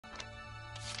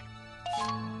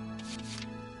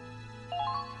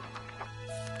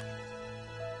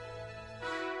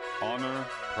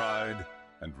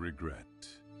regret.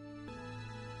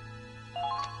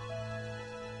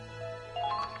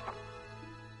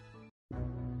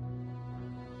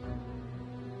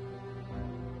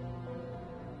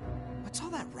 What's all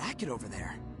that racket over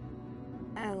there?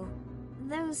 Oh,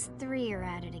 those three are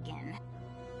at it again.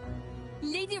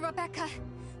 Lady Rebecca,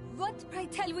 what, pray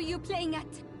tell, were you playing at?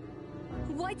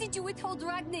 Why did you withhold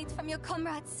Ragnade from your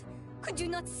comrades? Could you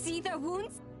not see their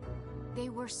wounds? They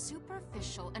were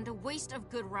superficial and a waste of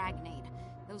good Ragnade.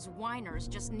 Those whiners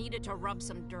just needed to rub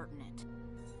some dirt in it.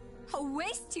 A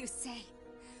waste, you say?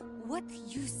 What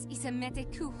use is a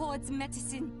medic who hoards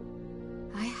medicine?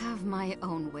 I have my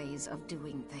own ways of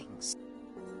doing things.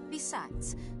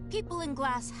 Besides, people in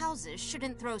glass houses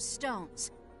shouldn't throw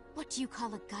stones. What do you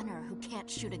call a gunner who can't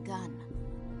shoot a gun?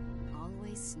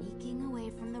 Always sneaking away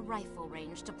from the rifle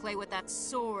range to play with that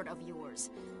sword of yours.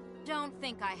 Don't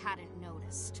think I hadn't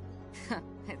noticed.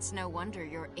 It's no wonder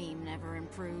your aim never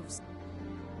improves.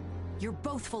 You're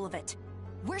both full of it.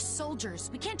 We're soldiers.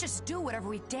 We can't just do whatever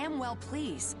we damn well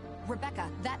please. Rebecca,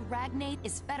 that Ragnade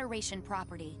is Federation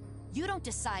property. You don't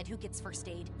decide who gets first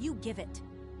aid, you give it.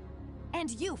 And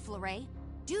you, Fleuret,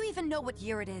 do you even know what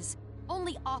year it is?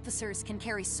 Only officers can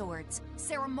carry swords,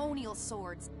 ceremonial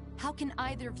swords. How can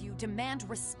either of you demand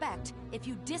respect if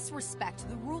you disrespect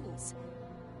the rules?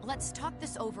 Let's talk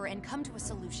this over and come to a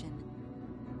solution.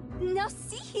 Now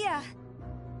see here!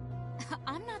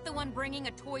 I'm not the one bringing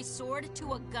a toy sword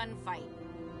to a gunfight.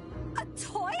 A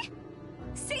toy?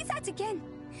 Say that again!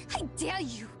 I dare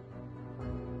you!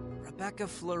 Rebecca,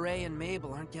 Fleuret, and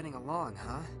Mabel aren't getting along,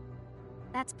 huh?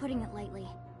 That's putting it lightly.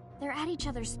 They're at each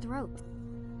other's throats.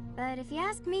 But if you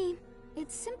ask me,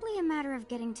 it's simply a matter of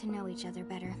getting to know each other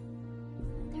better.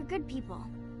 They're good people.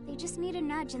 They just need a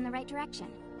nudge in the right direction.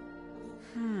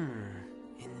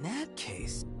 In that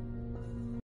case...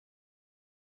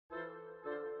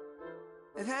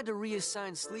 I've had to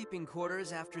reassign sleeping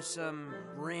quarters after some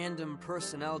random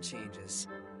personnel changes.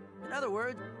 In other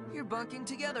words, you're bunking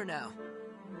together now.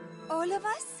 All of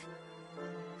us?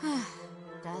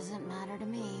 Doesn't matter to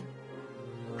me.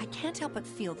 I can't help but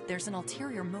feel that there's an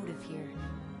ulterior motive here.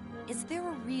 Is there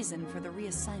a reason for the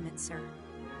reassignment, sir?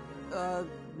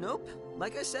 Nope.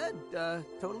 Like I said,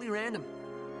 totally random.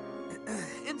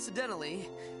 Incidentally,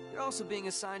 you're also being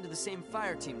assigned to the same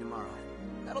fire team tomorrow.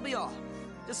 That'll be all.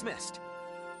 Dismissed.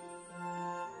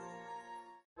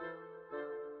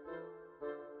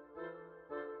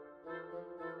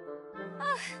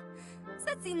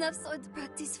 That's enough sword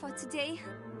practice for today.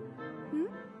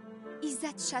 Is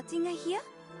that shouting I hear?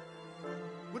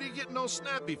 What are you getting all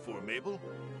snappy for, Mabel?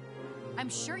 I'm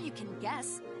sure you can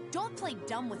guess. Don't play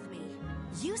dumb with me.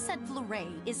 You said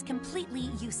Fleuret is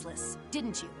completely useless,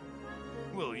 didn't you?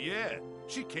 Well, yeah.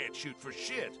 She can't shoot for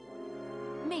shit.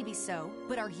 Maybe so,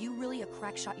 but are you really a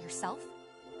crack shot yourself?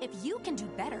 If you can do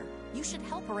better, you should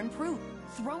help her improve.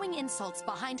 Throwing insults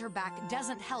behind her back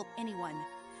doesn't help anyone.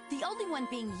 The only one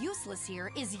being useless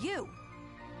here is you.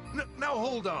 Now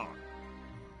hold on.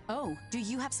 Oh, do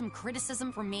you have some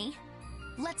criticism for me?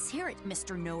 Let's hear it,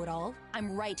 Mr. Know-It-All.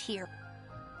 I'm right here.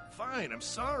 Fine, I'm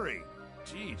sorry.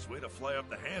 Jeez, way to fly off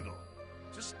the handle.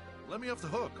 Just let me off the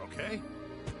hook, okay?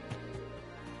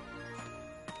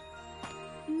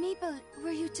 Mabel,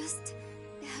 were you just,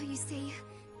 how you say,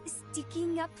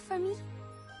 sticking up for me?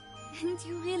 And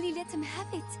you really let him have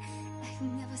it. I've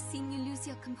never seen you lose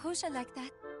your composure like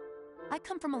that. I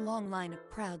come from a long line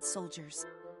of proud soldiers.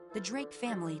 The Drake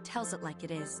family tells it like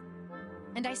it is.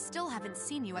 And I still haven't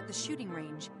seen you at the shooting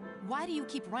range. Why do you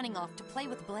keep running off to play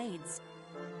with blades?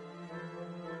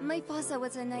 My father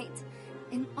was a knight.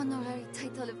 An honorary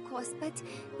title, of course, but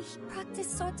he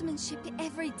practiced swordsmanship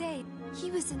every day.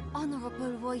 He was an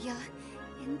honorable warrior,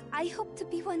 and I hope to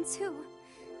be one too.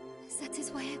 That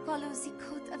is why I follow the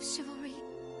code of chivalry.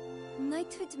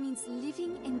 Knighthood means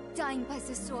living and dying by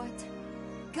the sword.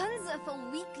 Guns are for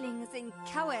weaklings and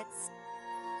cowards.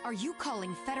 Are you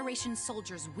calling Federation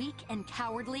soldiers weak and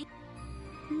cowardly?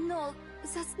 No,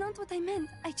 that's not what I meant.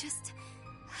 I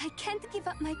can't give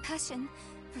up my passion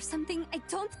for something I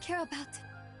don't care about.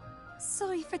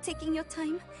 Sorry for taking your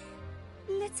time.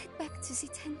 Let's head back to the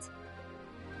tent.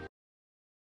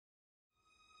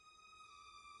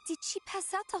 Did she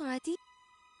pass out already?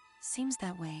 Seems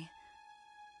that way.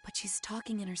 But she's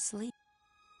talking in her sleep.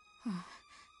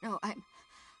 No,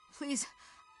 Please,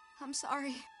 I'm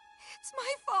sorry. It's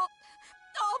my fault.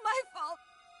 All my fault.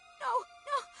 No,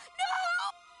 no,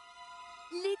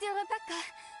 no! Lady Rebecca,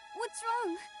 what's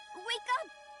wrong? Wake up!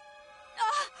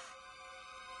 Ah!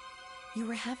 You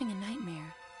were having a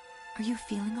nightmare. Are you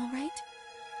feeling all right?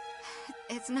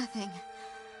 It's nothing.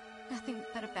 Nothing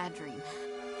but a bad dream.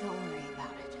 Don't worry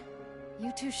about it.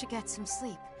 You two should get some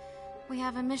sleep. We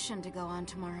have a mission to go on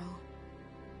tomorrow.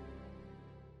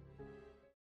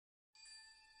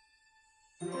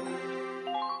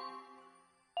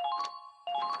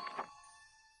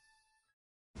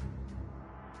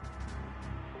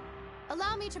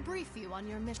 Allow me to brief you on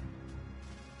your mission.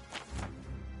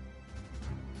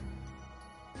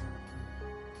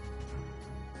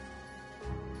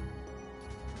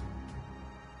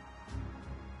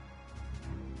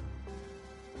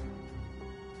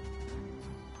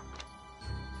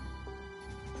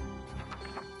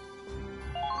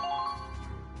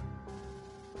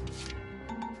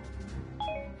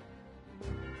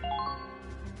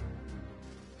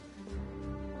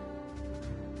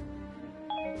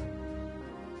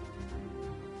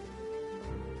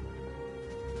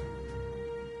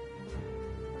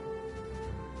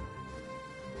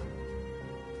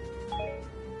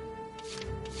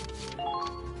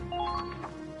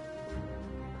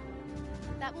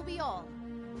 That will be all.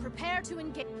 Prepare to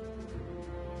engage.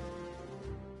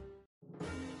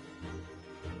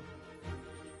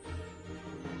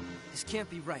 This can't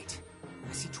be right.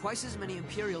 I see twice as many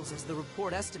Imperials as the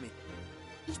report estimated.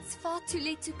 It's far too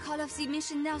late to call off the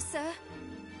mission now, sir.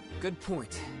 Good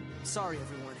point. Sorry,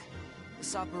 everyone.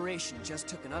 This operation just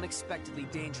took an unexpectedly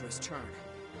dangerous turn.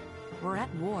 We're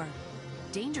at war.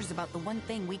 Danger's about the one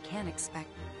thing we can expect.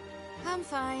 I'm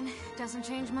fine. Doesn't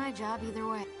change my job either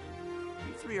way.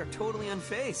 You three are totally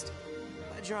unfazed.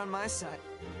 Glad you're on my side.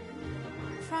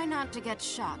 Try not to get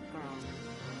shot,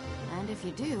 girl. And if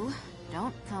you do,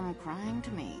 don't come crying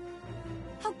to me.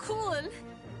 How cruel!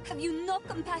 Have you no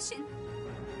compassion?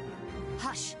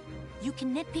 Hush! You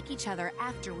can nitpick each other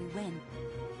after we win.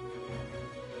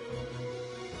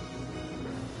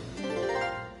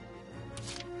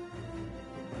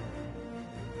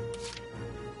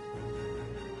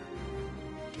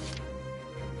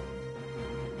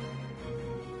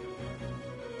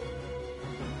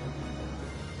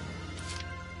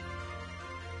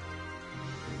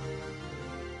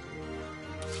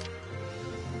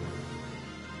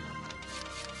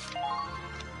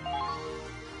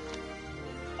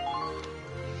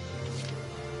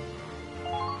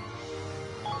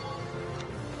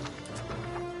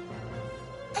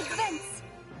 Advance!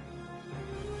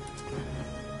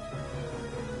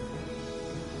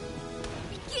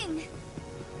 Begin!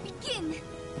 Begin!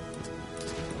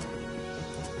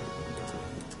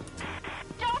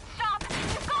 Don't stop!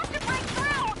 You've got to break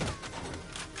through!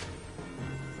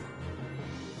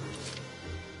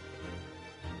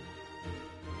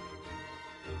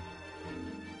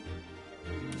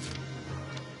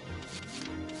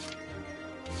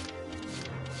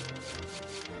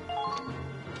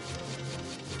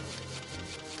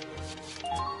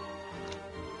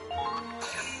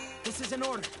 This is an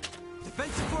order.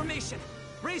 Defensive formation.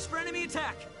 Brace for enemy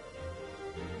attack.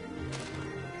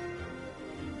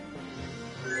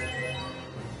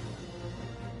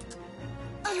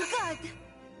 On guard!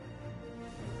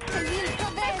 I will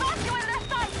prevail! Got you in their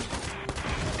sight!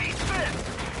 He's fit!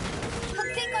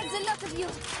 I'll take on the lot of you!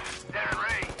 They're in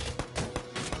range.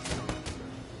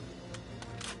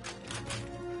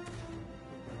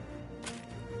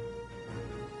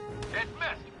 It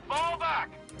missed. Fall back.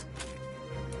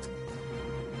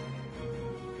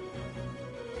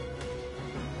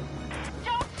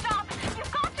 Don't stop!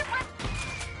 You've got to break...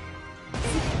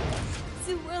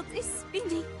 The world is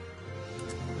spinning.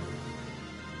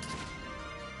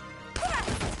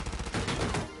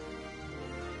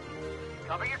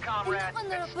 Cover your comrades and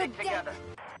Honorable stick death. together.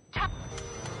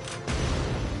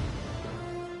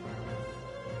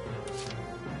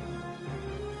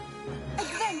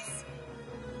 Advance!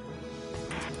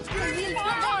 I will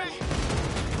prevail!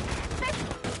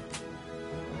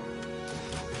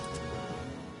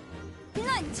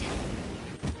 Lunge!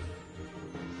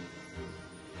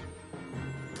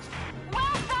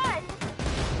 Well done!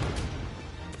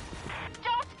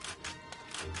 Don't...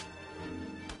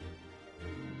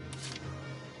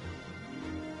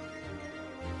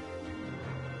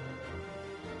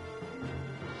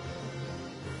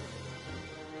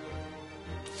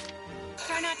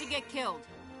 Try not to get killed.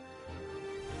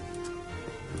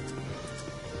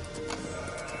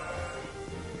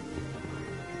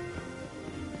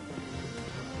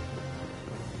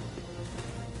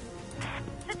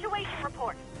 Situation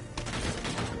report.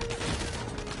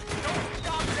 Don't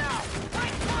stop now.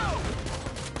 Right through.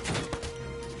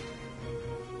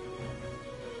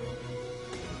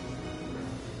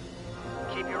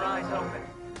 Keep your eyes open.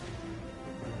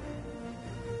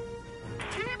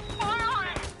 Keep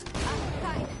firing! I'm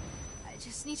fine. I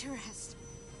just need to rest.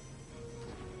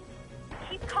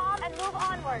 Keep calm and move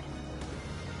onward.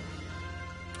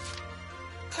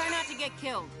 Try not to get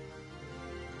killed.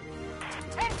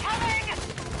 Incoming!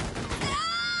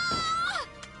 Ah!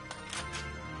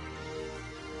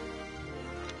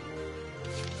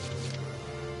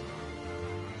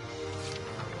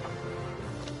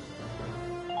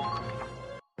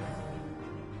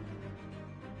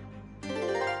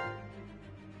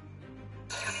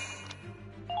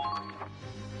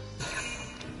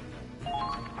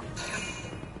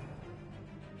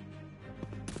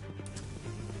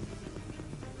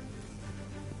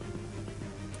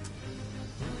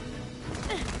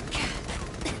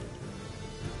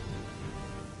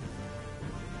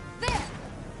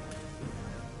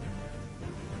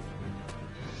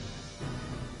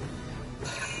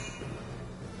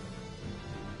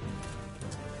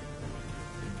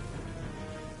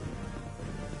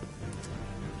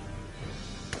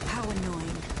 How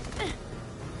annoying.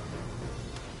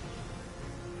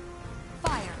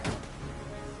 Fire!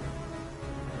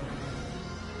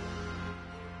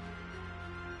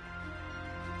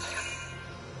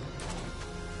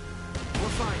 We're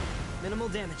fine. Minimal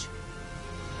damage.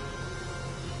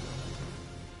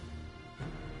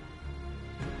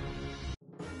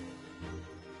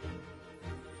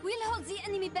 We'll hold the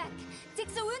enemy back. Take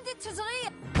the wounded to the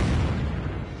rear.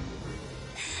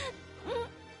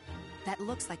 That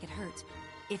looks like it hurt.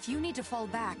 If you need to fall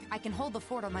back, I can hold the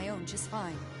fort on my own just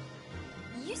fine.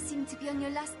 You seem to be on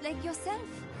your last leg yourself.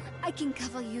 I can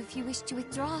cover you if you wish to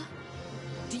withdraw.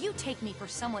 Do you take me for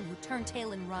someone who turned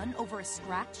tail and run over a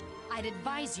scratch? I'd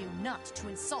advise you not to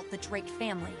insult the Drake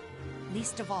family.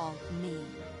 Least of all, me.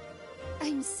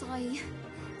 I'm sorry.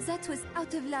 That was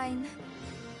out of line.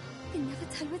 I can never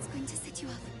tell what's going to set you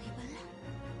off,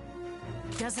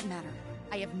 Mabel. Doesn't matter.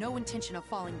 I have no intention of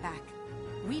falling back.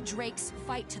 We Drakes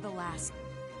fight to the last.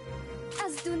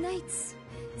 As do knights.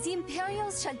 The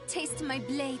Imperials shall taste my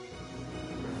blade.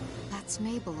 That's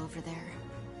Mabel over there.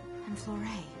 And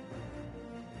Fleuret.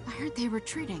 I heard they were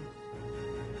retreating.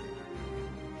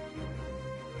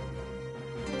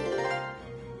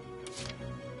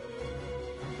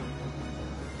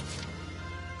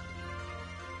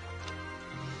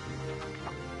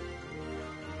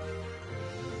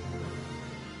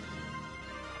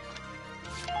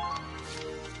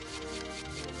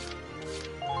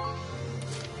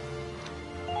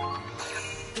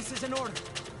 This is an order.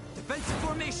 Defensive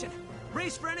formation.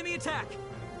 Brace for enemy attack.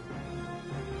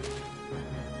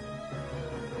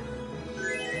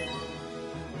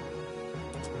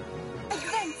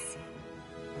 Advance!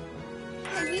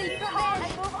 I will Call prevail.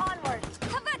 and move onward.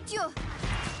 Have at you!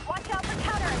 Watch out for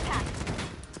counterattack.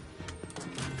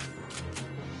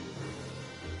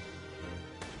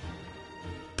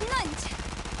 Lunge!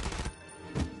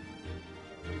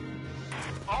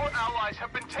 Our allies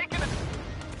have been taken.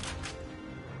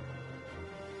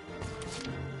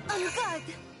 On guard!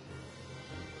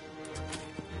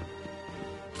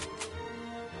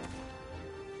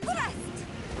 Thrust!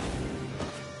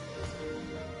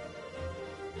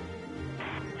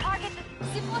 Target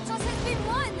The fortress has been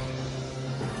won!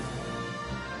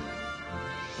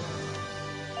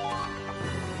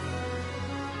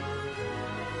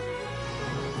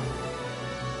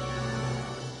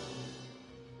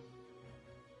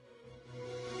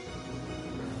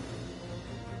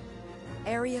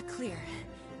 Area clear.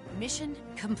 Mission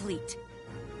complete.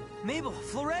 Mabel,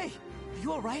 Fleuret, are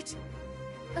you all right?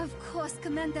 Of course,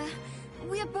 Commander.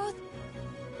 We are both...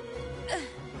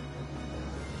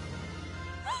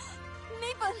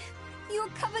 Mabel! You're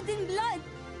covered in blood!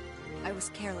 I was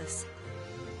careless.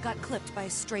 Got clipped by a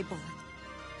stray bullet.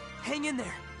 Hang in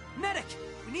there. Medic,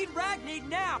 we need Ragnade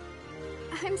now.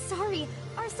 I'm sorry.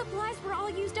 Our supplies were all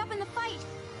used up in the fight.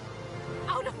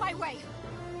 Out of my way!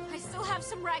 I still have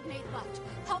some Ragnade left.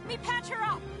 Help me patch her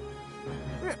up!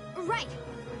 Right.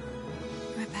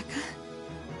 Rebecca,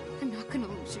 I'm not gonna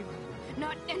lose you.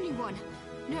 Not anyone.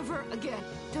 Never again.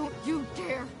 Don't you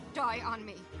dare die on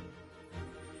me.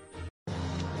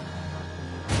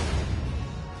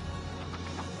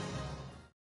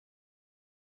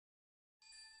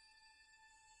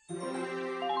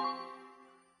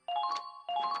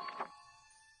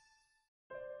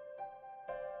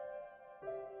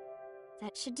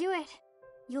 That should do it.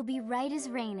 You'll be right as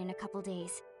rain in a couple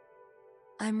days.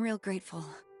 I'm real grateful.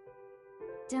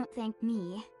 Don't thank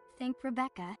me. Thank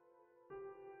Rebecca.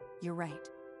 You're right.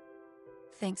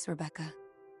 Thanks, Rebecca.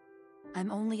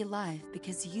 I'm only alive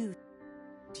because you...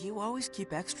 Do you always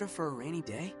keep extra for a rainy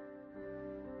day?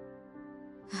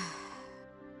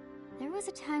 There was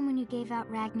a time when you gave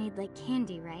out Ragnade like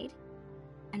candy, right?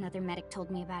 Another medic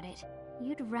told me about it.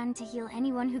 You'd run to heal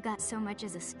anyone who got so much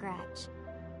as a scratch.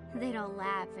 They'd all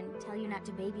laugh and tell you not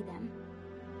to baby them.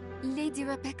 Lady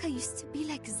Rebecca used to be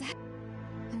like that.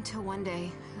 Until one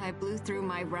day, I blew through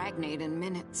my Ragnade in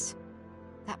minutes.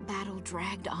 That battle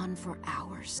dragged on for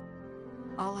hours.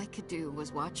 All I could do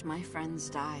was watch my friends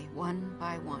die, one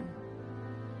by one.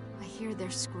 I hear their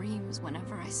screams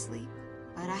whenever I sleep,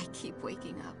 but I keep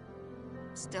waking up,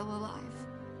 still alive.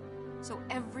 So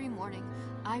every morning,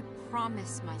 I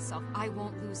promise myself I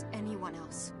won't lose anyone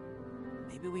else.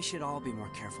 Maybe we should all be more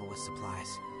careful with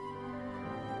supplies.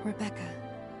 Rebecca,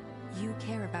 you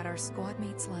care about our squad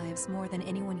mates' lives more than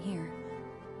anyone here.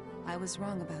 I was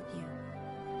wrong about you.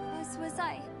 As was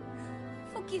I.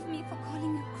 Forgive me for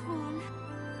calling you cruel.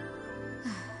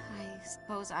 I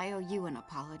suppose I owe you an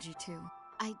apology, too.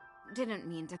 I didn't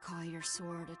mean to call your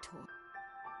sword a toy.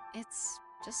 It's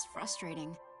just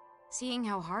frustrating, seeing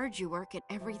how hard you work at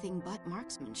everything but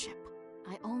marksmanship.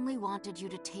 I only wanted you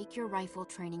to take your rifle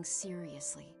training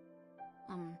seriously.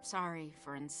 I'm sorry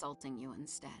for insulting you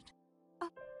instead.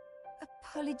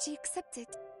 Apology accepted.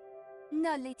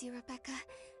 Now, Lady Rebecca,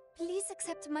 please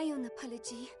accept my own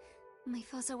apology. My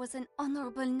father was an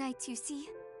honorable knight, you see.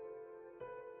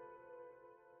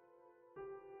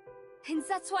 And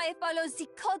that's why I follow the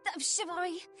code of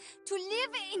chivalry, to live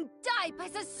and die by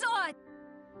the sword!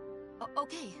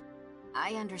 Okay,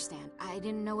 I understand. I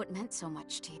didn't know it meant so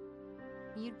much to you.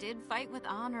 You did fight with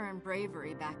honor and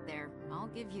bravery back there. I'll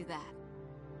give you that.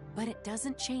 But it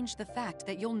doesn't change the fact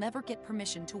that you'll never get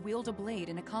permission to wield a blade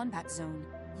in a combat zone.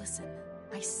 Listen,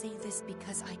 I say this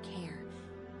because I care.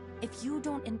 If you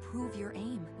don't improve your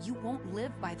aim, you won't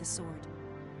live by the sword.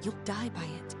 You'll die by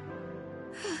it.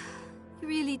 You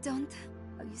really don't,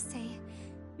 how you say,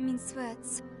 mince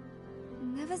words.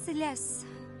 Nevertheless,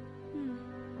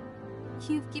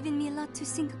 you've given me a lot to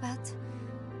think about.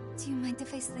 Do you mind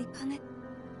if I sleep on it?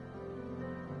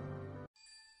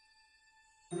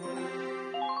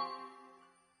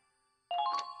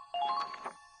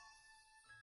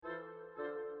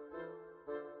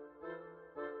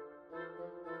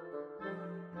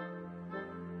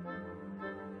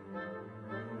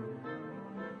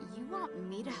 You want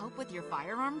me to help with your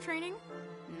firearm training?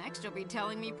 Next you'll be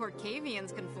telling me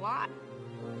Porcavians can fly.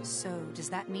 So, does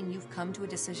that mean you've come to a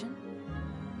decision?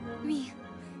 Oui.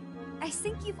 I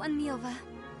think you've won me over.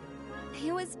 I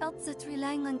always felt that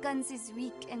relying on guns is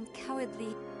weak and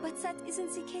cowardly, but that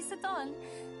isn't the case at all.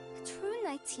 A true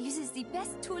knight uses the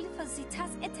best tool for the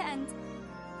task at hand.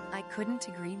 I couldn't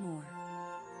agree more.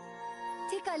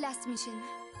 Take our last mission.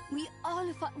 We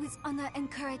all fought with honor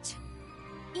and courage.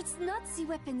 It's not the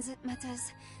weapons that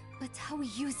matters, but how we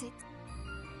use it.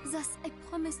 Thus, I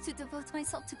promise to devote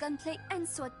myself to gunplay and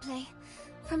swordplay.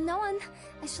 From now on,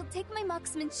 I shall take my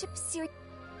marksmanship seriously.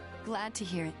 Glad to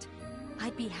hear it.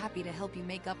 I'd be happy to help you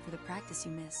make up for the practice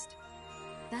you missed.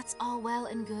 That's all well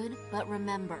and good, but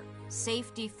remember,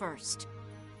 safety first.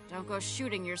 Don't go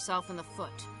shooting yourself in the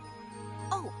foot.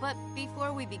 Oh, but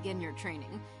before we begin your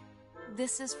training,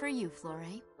 this is for you,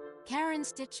 Fleuret. Karen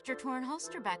stitched your torn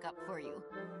holster back up for you.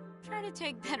 Try to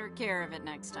take better care of it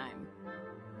next time.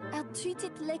 I'll treat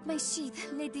it like my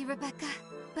sheath, Lady Rebecca.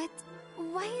 But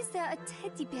why is there a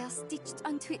teddy bear stitched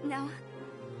onto it now?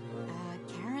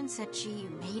 Karen said she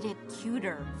made it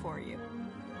cuter for you.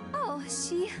 Oh,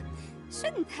 she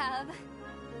shouldn't have.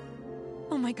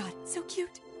 Oh my god, so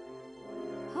cute!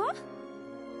 Huh?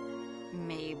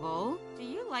 Mabel, do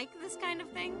you like this kind of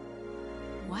thing?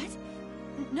 What?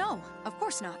 No, of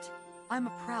course not. I'm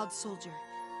a proud soldier.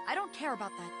 I don't care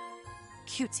about that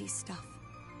cutesy stuff.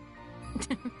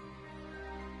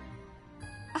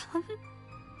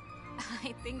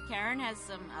 I think Karen has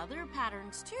some other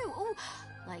patterns too. Ooh,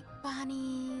 like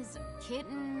bunnies,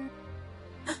 kitten.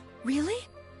 Really?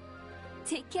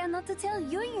 Take care not to tear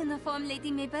your uniform,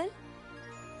 Lady Mabel.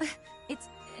 It's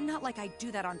not like I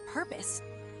do that on purpose.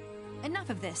 Enough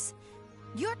of this.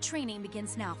 Your training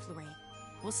begins now, Fleuret.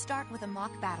 We'll start with a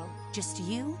mock battle, just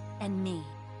you and me.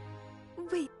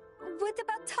 Wait, what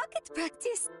about target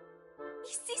practice?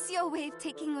 Is this your way of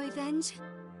taking revenge?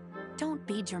 Don't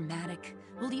be dramatic.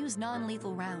 We'll use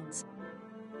non-lethal rounds.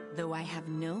 Though I have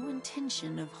no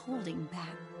intention of holding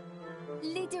back.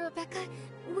 Lady Rebecca,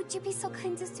 would you be so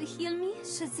kind as to heal me,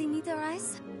 should the need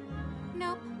arise?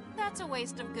 Nope, that's a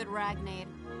waste of good Ragnade.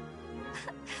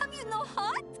 Have you no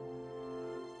heart?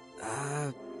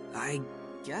 I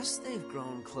guess they've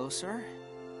grown closer.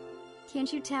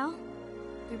 Can't you tell?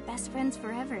 They're best friends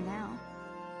forever now.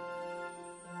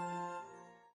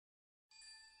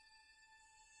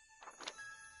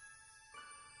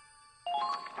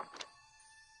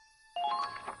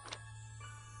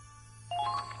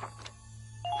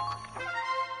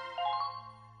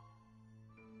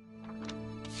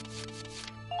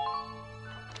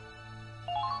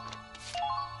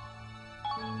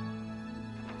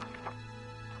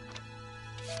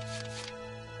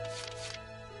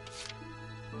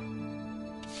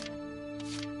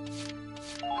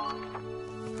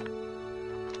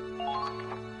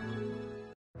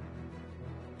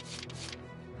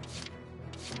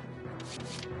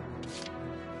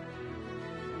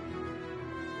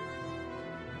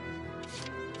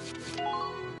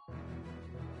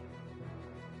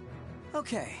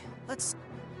 Okay, let's...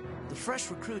 The fresh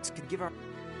recruits could give our...